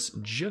 giving us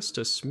just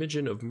a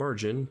smidgen of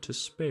margin to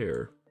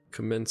spare.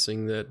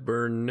 Commencing that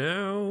burn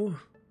now.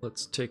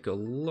 Let's take a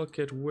look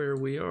at where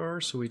we are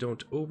so we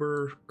don't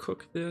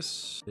overcook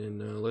this.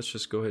 And let's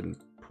just go ahead and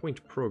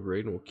point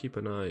prograde, and we'll keep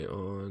an eye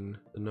on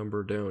the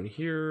number down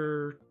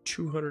here.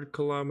 200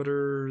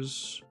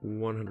 kilometers,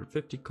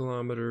 150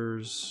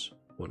 kilometers,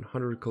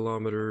 100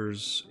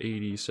 kilometers,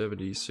 80,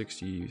 70,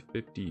 60,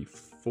 50,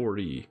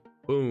 40.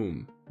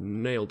 Boom.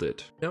 Nailed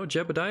it. Now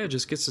Jebediah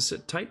just gets to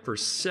sit tight for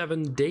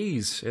 7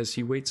 days as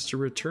he waits to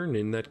return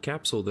in that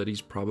capsule that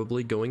he's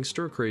probably going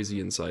stir crazy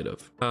inside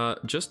of.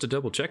 Just to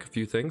double check a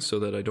few things so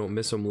that I don't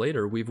miss them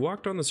later, we've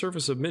walked on the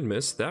surface of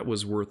Minmus. That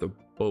was worth a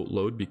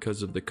boatload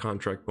because of the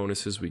contract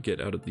bonuses we get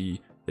out of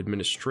the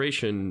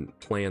administration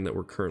plan that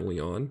we're currently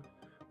on.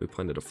 We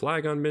planted a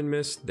flag on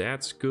Minmus,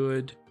 that's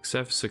good.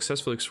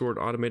 Successfully explored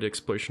automated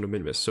exploration of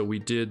Minmus. So we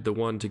did the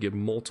one to get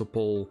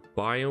multiple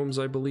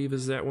biomes, I believe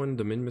is that one,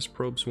 the Minmus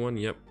probes one,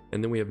 yep.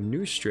 And then we have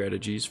new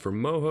strategies for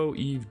Moho,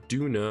 Eve,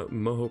 Duna,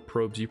 Moho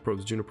probes, Eve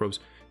probes, Duna probes,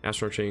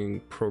 astronaut training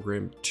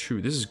program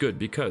 2. This is good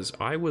because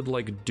I would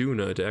like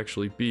Duna to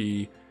actually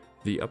be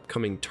the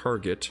upcoming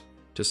target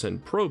to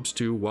send probes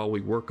to while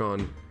we work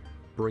on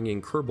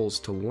bringing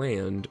Kerbals to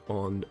land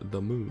on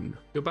the moon.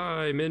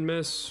 Goodbye,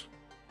 Minmus.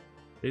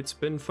 It's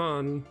been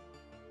fun.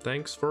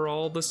 Thanks for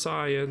all the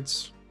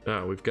science.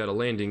 Ah, we've got a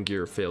landing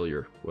gear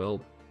failure. Well,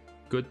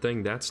 good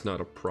thing that's not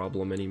a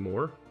problem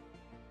anymore.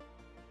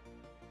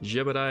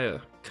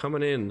 Jebediah,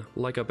 coming in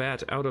like a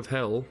bat out of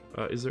hell.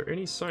 Is there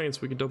any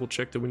science we can double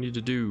check that we need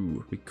to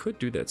do? We could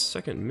do that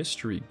second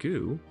mystery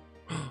goo.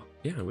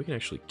 Yeah, we can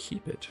actually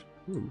keep it.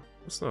 Ooh,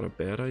 that's not a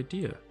bad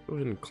idea. Go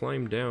ahead and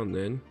climb down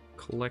then,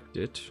 collect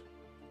it.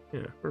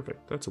 Yeah,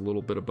 perfect. That's a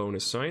little bit of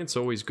bonus science.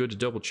 Always good to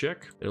double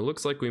check. And it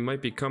looks like we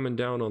might be coming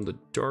down on the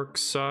dark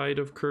side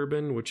of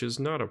Kerbin, which is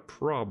not a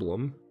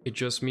problem. It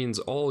just means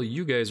all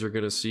you guys are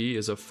going to see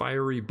is a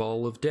fiery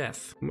ball of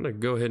death. I'm going to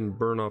go ahead and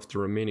burn off the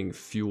remaining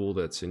fuel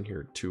that's in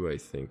here too, I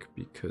think,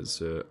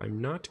 because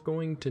I'm not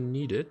going to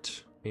need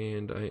it.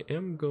 And I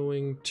am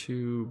going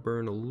to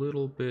burn a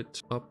little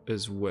bit up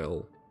as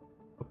well.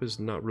 Up is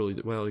not really,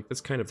 well,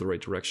 that's kind of the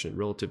right direction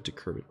relative to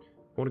Kerbin.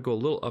 I want to go a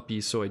little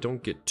uppy so I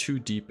don't get too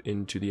deep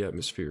into the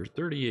atmosphere.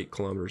 38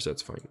 kilometers,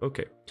 that's fine.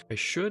 Okay. I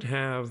should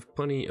have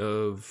plenty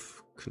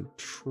of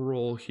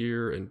control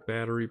here and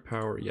battery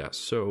power. Yeah,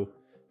 so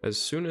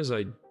as soon as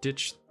I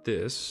ditch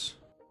this...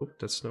 Oh,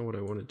 that's not what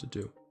I wanted to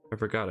do. I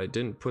forgot I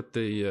didn't put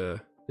the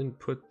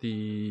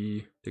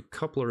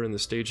decoupler in the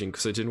staging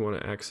because I didn't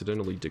want to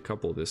accidentally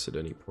decouple this at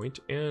any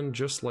point. And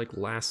just like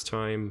last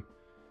time,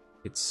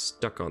 it's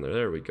stuck on there.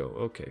 There we go.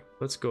 Okay,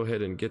 let's go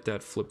ahead and get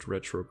that flipped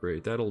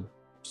retrograde. That'll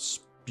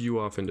spew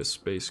off into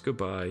space.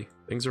 Goodbye.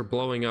 Things are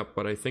blowing up,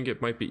 but I think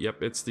it might be...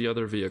 Yep, it's the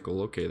other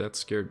vehicle. Okay, that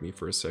scared me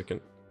for a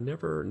second.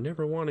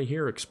 Never want to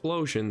hear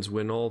explosions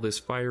when all this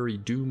fiery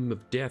doom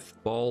of death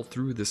ball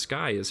through the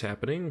sky is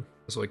happening.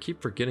 So I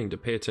keep forgetting to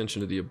pay attention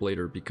to the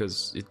ablator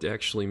because it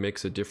actually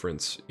makes a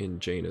difference in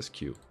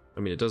JNSQ. I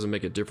mean, it doesn't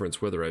make a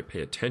difference whether I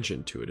pay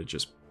attention to it, it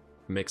just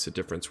makes a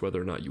difference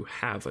whether or not you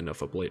have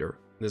enough ablator.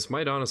 This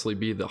might honestly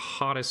be the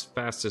hottest,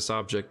 fastest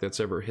object that's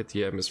ever hit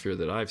the atmosphere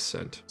that I've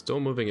sent. Still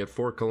moving at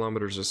 4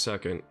 kilometers a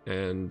second,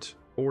 and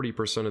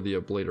 40% of the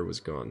ablator was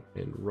gone.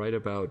 And right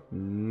about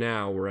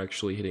now, we're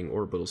actually hitting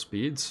orbital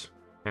speeds.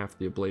 Half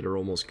the ablator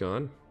almost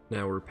gone.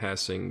 Now we're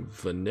passing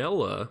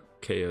vanilla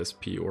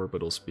KSP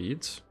orbital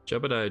speeds.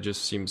 Jebediah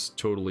just seems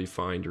totally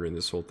fine during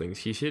this whole thing.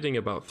 He's hitting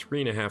about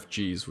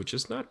 3.5 Gs, which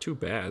is not too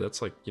bad.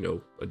 That's like, you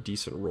know, a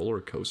decent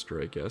roller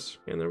coaster, I guess.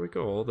 And there we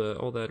go.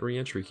 All that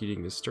re-entry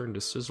heating is starting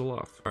to sizzle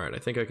off. All right, I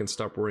think I can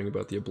stop worrying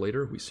about the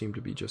ablator. We seem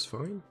to be just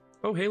fine.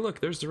 Oh, hey, look,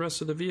 there's the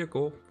rest of the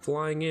vehicle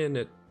flying in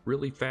at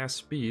really fast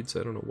speeds.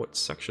 I don't know what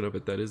section of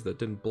it that is that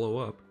didn't blow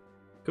up.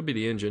 Could be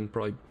the engine.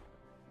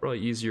 Probably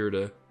easier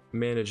to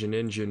manage an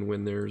engine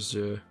when there's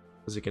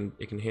because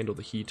it can handle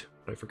the heat.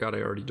 I forgot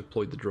I already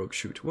deployed the drogue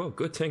chute. Well,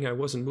 good thing I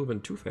wasn't moving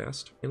too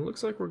fast. It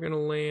looks like we're gonna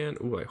land...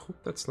 Ooh, I hope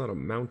that's not a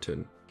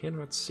mountain.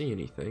 Cannot see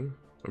anything.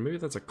 Or maybe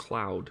that's a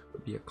cloud.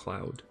 It'd be a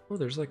cloud. Oh,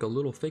 there's like a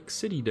little fake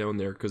city down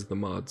there because of the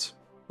mods.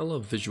 I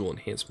love visual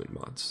enhancement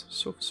mods.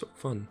 So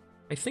fun.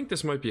 I think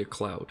this might be a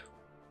cloud.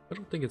 I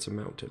don't think it's a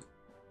mountain.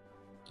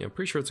 Yeah, I'm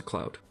pretty sure it's a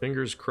cloud.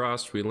 Fingers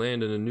crossed we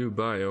land in a new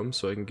biome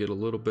so I can get a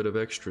little bit of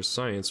extra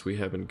science we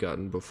haven't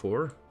gotten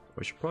before.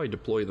 I should probably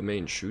deploy the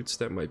main chutes.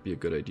 That might be a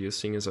good idea,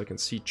 seeing as I can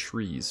see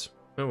trees.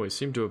 Oh, I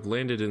seem to have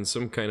landed in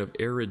some kind of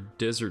arid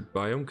desert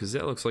biome, because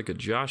that looks like a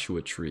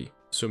Joshua tree.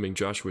 Assuming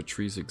Joshua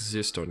trees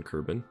exist on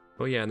Kerbin.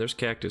 Oh yeah, and there's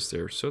cactus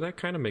there, so that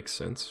kind of makes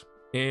sense.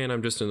 And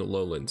I'm just in the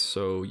lowlands,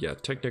 so yeah,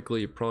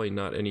 technically probably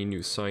not any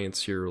new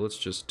science here. Let's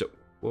just...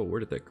 Whoa, where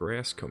did that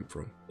grass come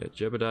from? Yeah,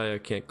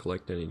 Jebediah can't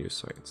collect any new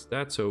science.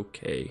 That's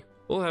okay.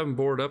 We'll have him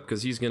board up,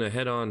 because he's going to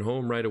head on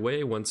home right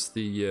away once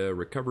the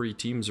recovery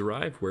teams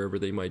arrive, wherever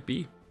they might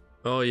be.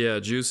 Oh yeah,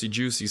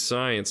 juicy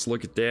science.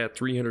 Look at that,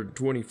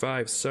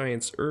 325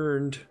 science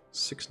earned.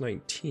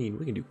 619,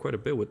 we can do quite a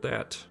bit with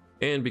that.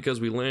 And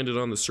because we landed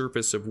on the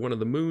surface of one of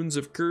the moons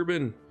of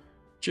Kerbin,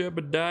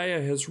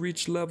 Jebediah has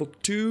reached level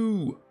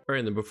 2. Alright,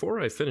 and then before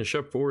I finish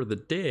up for the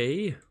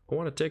day, I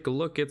want to take a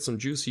look at some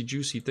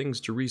juicy things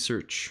to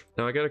research.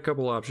 Now I got a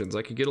couple options.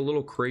 I could get a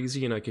little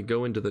crazy and I could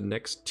go into the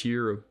next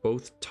tier of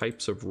both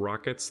types of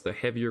rockets, the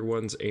heavier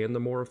ones and the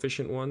more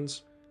efficient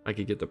ones. I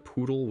could get the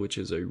Poodle, which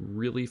is a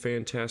really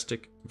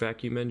fantastic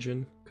vacuum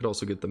engine. Could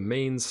also get the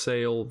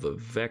mainsail, the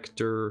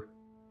Vector,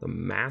 the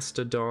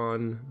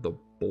Mastodon, the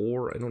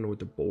Boar. I don't know what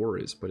the Boar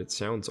is, but it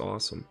sounds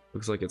awesome.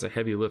 Looks like it's a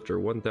heavy lifter,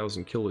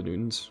 1,000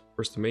 kilonewtons.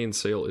 First, the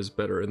mainsail is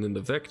better, and then the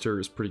Vector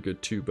is pretty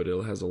good too, but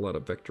it has a lot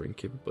of vectoring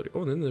capability.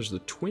 Oh, and then there's the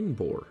Twin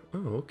Boar.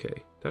 Oh,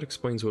 okay. That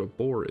explains what a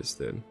Boar is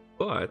then.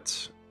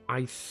 But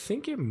I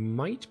think it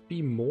might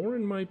be more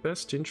in my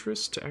best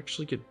interest to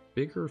actually get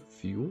bigger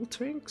fuel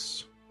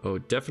tanks. Oh,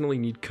 definitely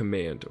need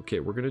command. Okay,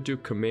 we're going to do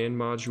command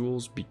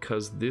modules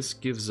because this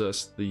gives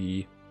us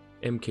the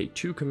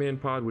MK2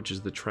 command pod, which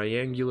is the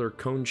triangular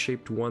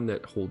cone-shaped one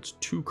that holds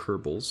 2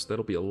 Kerbals.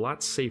 That'll be a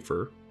lot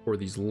safer for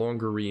these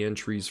longer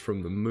re-entries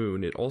from the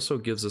moon. It also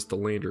gives us the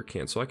lander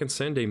can. So I can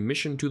send a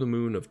mission to the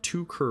moon of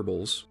 2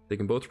 Kerbals. They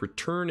can both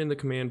return in the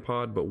command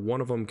pod, but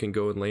one of them can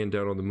go and land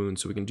down on the moon.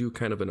 So we can do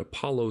kind of an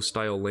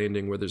Apollo-style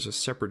landing where there's a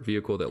separate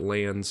vehicle that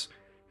lands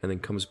and then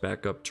comes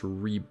back up to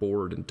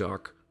reboard and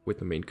dock with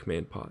the main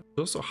command pod.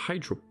 There's also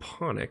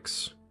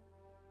hydroponics,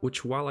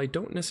 which while I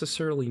don't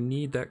necessarily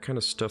need that kind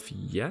of stuff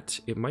yet,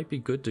 it might be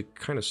good to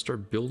kind of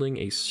start building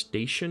a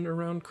station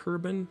around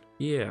Kerbin.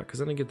 Yeah, because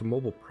then I get the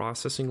mobile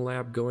processing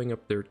lab going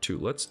up there too.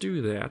 Let's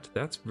do that.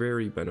 That's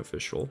very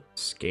beneficial.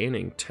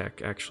 Scanning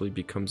tech actually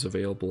becomes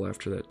available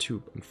after that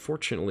too.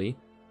 Unfortunately,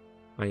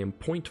 I am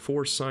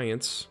 0.4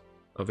 science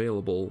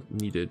available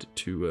needed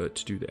to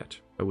do that.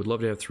 I would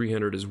love to have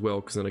 300 as well,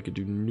 because then I could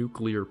do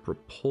nuclear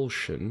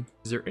propulsion.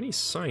 Is there any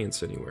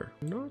science anywhere?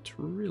 Not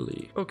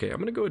really. Okay, I'm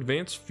gonna go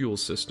advanced fuel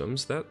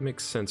systems. That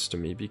makes sense to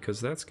me, because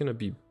that's gonna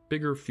be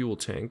bigger fuel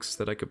tanks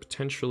that I could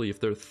potentially, if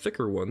they're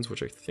thicker ones,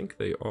 which I think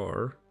they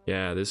are.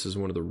 Yeah, this is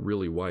one of the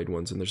really wide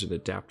ones, and there's an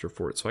adapter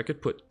for it. So I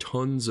could put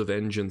tons of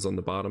engines on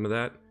the bottom of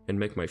that and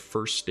make my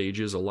first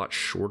stages a lot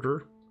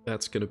shorter.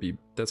 That's gonna be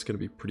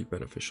pretty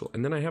beneficial.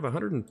 And then I have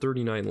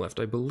 139 left.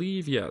 I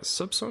believe, yeah,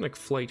 subsonic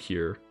flight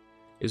here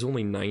is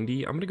only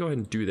 90. I'm gonna go ahead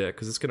and do that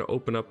because it's gonna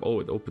open up.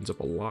 Oh, it opens up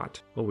a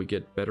lot. Oh, we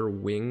get better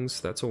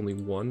wings. That's only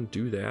one.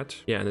 Do that.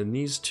 Yeah, and then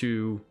these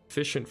two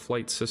efficient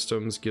flight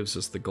systems gives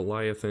us the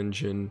Goliath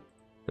engine,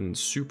 and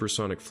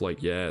supersonic flight,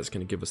 yeah, is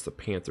gonna give us the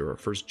Panther, our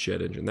first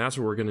jet engine. That's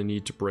what we're gonna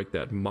need to break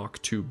that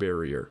Mach 2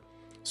 barrier.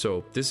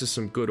 So this is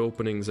some good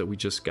openings that we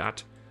just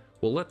got.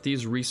 We'll let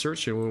these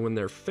research, and when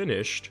they're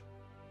finished,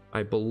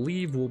 I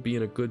believe we'll be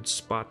in a good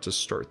spot to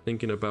start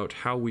thinking about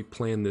how we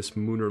plan this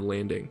lunar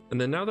landing.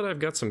 And then now that I've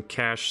got some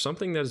cash,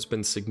 something that has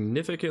been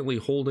significantly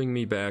holding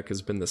me back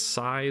has been the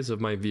size of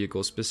my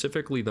vehicle,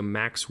 specifically the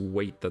max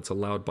weight that's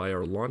allowed by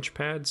our launch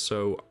pad.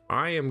 So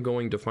I am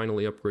going to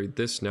finally upgrade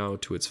this now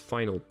to its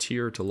final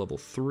tier to level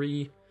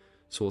 3.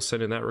 So we'll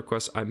send in that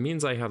request. It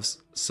means I have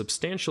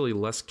substantially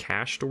less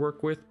cash to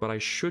work with, but I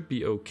should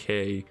be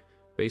okay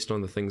based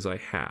on the things I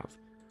have.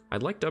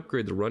 I'd like to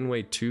upgrade the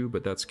runway too,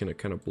 but that's going to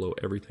kind of blow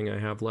everything I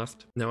have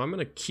left. Now I'm going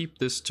to keep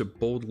this to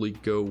boldly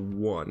go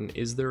 1.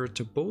 Is there a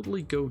to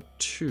boldly go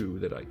 2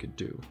 that I could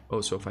do?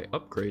 Oh, so if I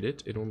upgrade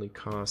it, it only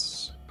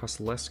costs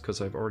less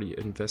because I've already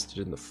invested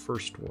in the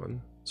first one.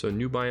 So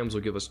new biomes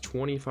will give us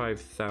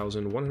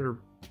 25,000,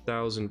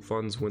 100,000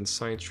 funds when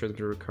science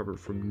transmitter recovered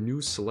from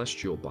new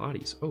celestial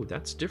bodies. Oh,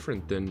 that's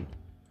different than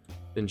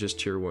just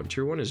tier 1.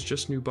 Tier 1 is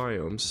just new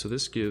biomes, so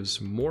this gives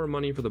more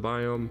money for the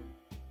biome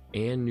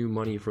and new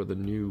money for the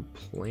new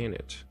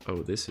planet.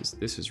 Oh, this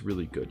is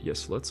really good.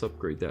 Yes, let's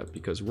upgrade that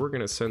because we're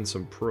gonna send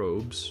some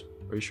probes.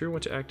 Are you sure you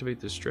want to activate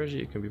this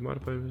strategy? It can be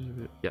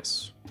modified.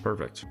 Yes,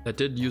 perfect. That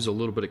did use a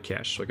little bit of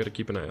cash, so I gotta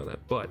keep an eye on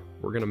that. But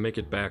we're gonna make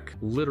it back.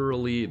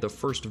 Literally, the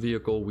first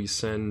vehicle we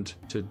send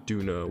to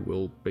Duna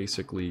will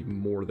basically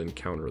more than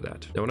counter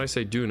that. Now, when I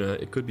say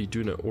Duna, it could be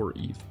Duna or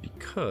Eve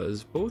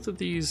because both of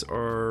these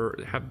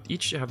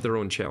each have their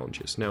own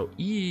challenges. Now,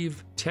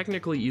 Eve,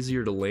 technically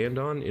easier to land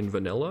on in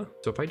vanilla.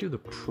 So if I do the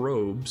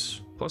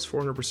probes, plus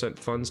 400%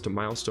 funds to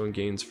milestone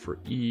gains for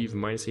Eve,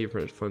 minus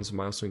 8% funds to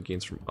milestone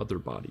gains from other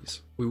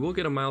bodies. We will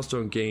get a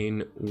milestone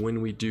gain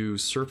when we do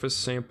surface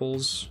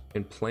samples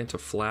and plant a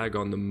flag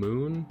on the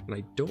moon, and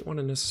I don't want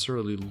to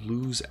necessarily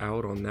lose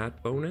out on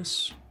that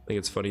bonus. I think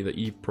it's funny the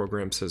Eve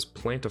program says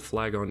plant a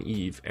flag on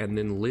Eve and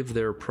then live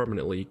there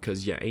permanently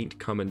because you ain't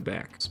coming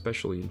back,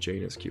 especially in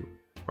JNSQ.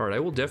 Alright, I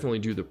will definitely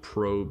do the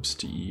probes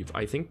to Eve.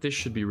 I think this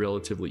should be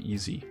relatively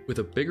easy. With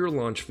a bigger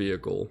launch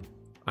vehicle,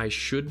 I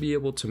should be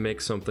able to make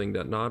something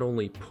that not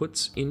only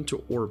puts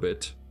into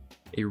orbit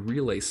a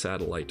relay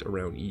satellite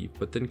around Eve,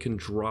 but then can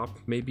drop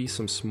maybe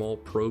some small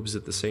probes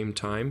at the same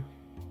time.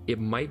 It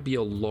might be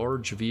a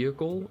large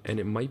vehicle and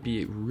it might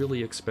be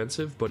really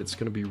expensive, but it's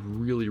going to be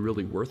really,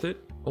 really worth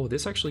it. Oh,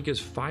 this actually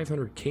gives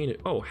 500K.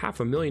 Oh,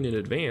 $500,000 in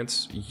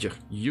advance. Yeah,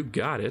 you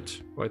got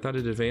it. Oh, I thought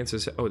it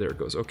advances. Oh, there it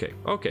goes. Okay,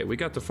 we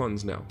got the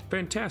funds now.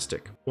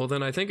 Fantastic. Well,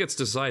 then I think it's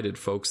decided,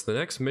 folks. The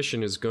next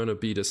mission is going to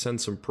be to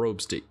send some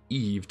probes to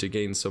Eve to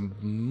gain some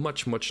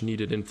much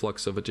needed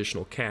influx of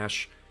additional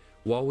cash,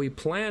 while we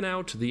plan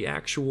out the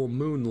actual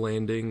moon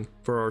landing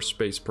for our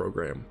space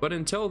program. But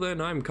until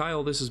then, I'm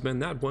Kyle. This has been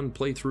that one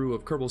playthrough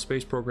of Kerbal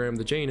Space Program,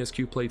 the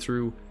JNSQ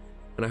playthrough,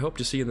 and I hope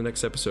to see you in the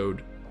next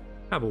episode.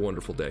 Have a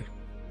wonderful day.